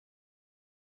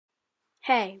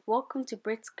Hey, welcome to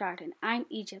Britt's Garden. I'm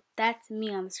Egypt. That's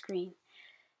me on the screen.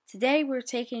 Today we're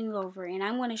taking over and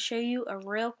I'm going to show you a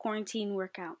real quarantine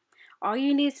workout. All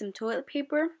you need is some toilet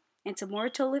paper and some more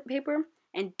toilet paper,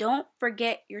 and don't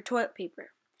forget your toilet paper.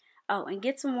 Oh, and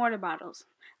get some water bottles.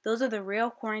 Those are the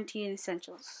real quarantine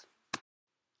essentials.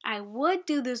 I would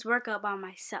do this workout by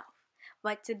myself,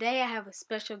 but today I have a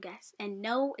special guest, and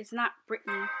no, it's not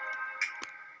Brittany.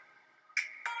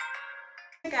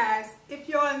 Hey guys, if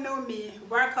you all know me,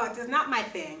 workout is not my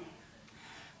thing,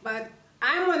 but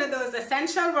I'm one of those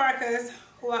essential workers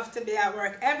who have to be at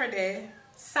work every day.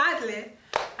 Sadly,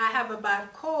 I have a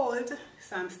bad cold,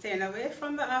 so I'm staying away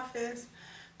from the office.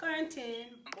 Quarantine.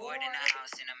 Bored in the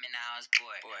house and I'm in the house,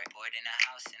 bored in the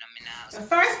house and I'm in the house. The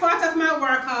first part of my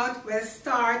workout will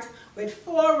start with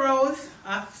 4 rows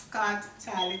of Scott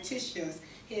toilet tissues.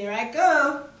 Here I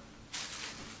go.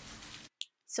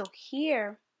 So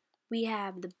here we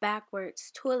have the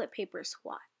backwards toilet paper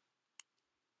squat.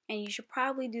 And you should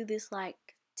probably do this like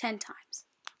 10 times.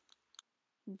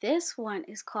 This one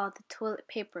is called the toilet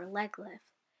paper leg lift.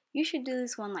 You should do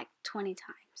this one like 20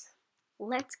 times.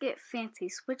 Let's get fancy.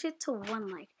 Switch it to one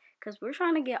leg because we're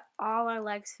trying to get all our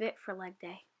legs fit for leg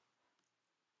day.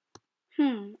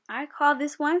 I call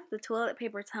this one the toilet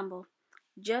paper tumble.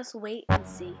 Just wait and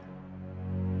see.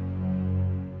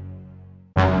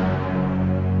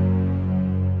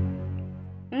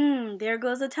 There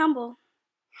goes a tumble.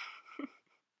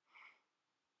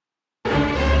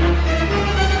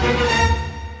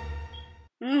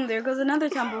 There goes another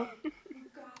tumble.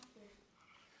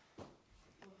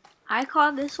 I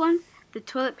call this one the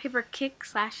toilet paper kick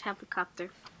 / helicopter.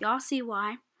 Y'all see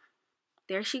why?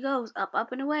 There she goes, up,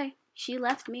 up, and away. She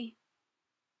left me.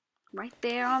 Right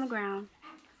there on the ground.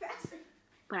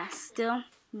 But I still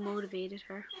motivated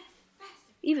her.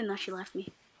 Even though she left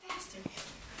me.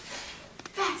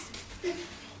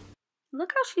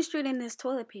 Look how she's treating this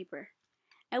toilet paper.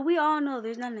 And we all know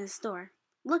there's none in the store.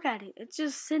 Look at it. It's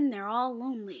just sitting there all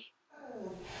lonely.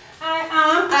 I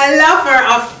am a lover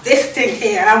of this thing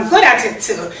here. I'm good at it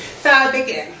too. So I'll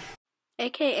begin.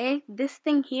 AKA, this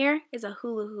thing here is a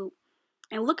hula hoop.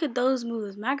 And look at those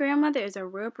moves. My grandmother is a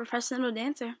real professional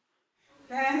dancer.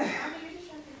 Then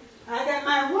I got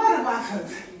my water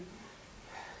bottles.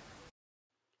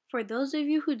 For those of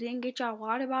you who didn't get your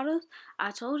water bottles,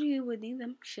 I told you would need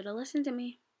them. Should have listened to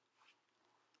me.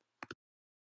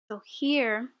 So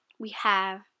here we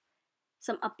have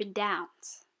some up and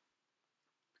downs.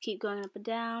 Keep going up and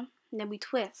down, and then we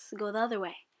twist. Go the other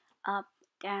way. Up,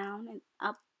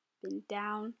 and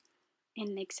down,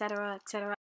 and etc.,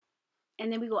 etc.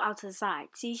 And then we go out to the side.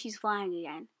 See, she's flying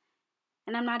again.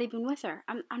 And I'm not even with her.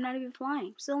 I'm not even flying.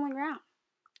 I'm still on the ground.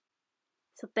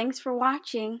 So thanks for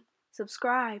watching.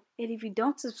 Subscribe. And if you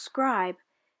don't subscribe,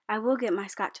 I will get my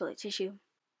Scott toilet tissue.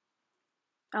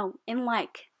 Oh, and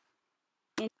like.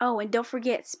 And don't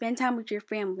forget, spend time with your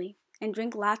family and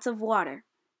drink lots of water.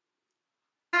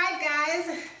 Hi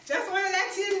guys, just want to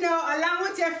let you know, along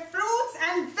with your fruits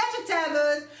and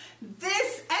vegetables,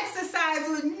 this exercise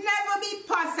would never be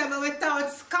possible without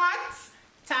Scott's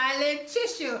toilet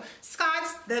tissue.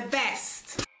 Scott's the best.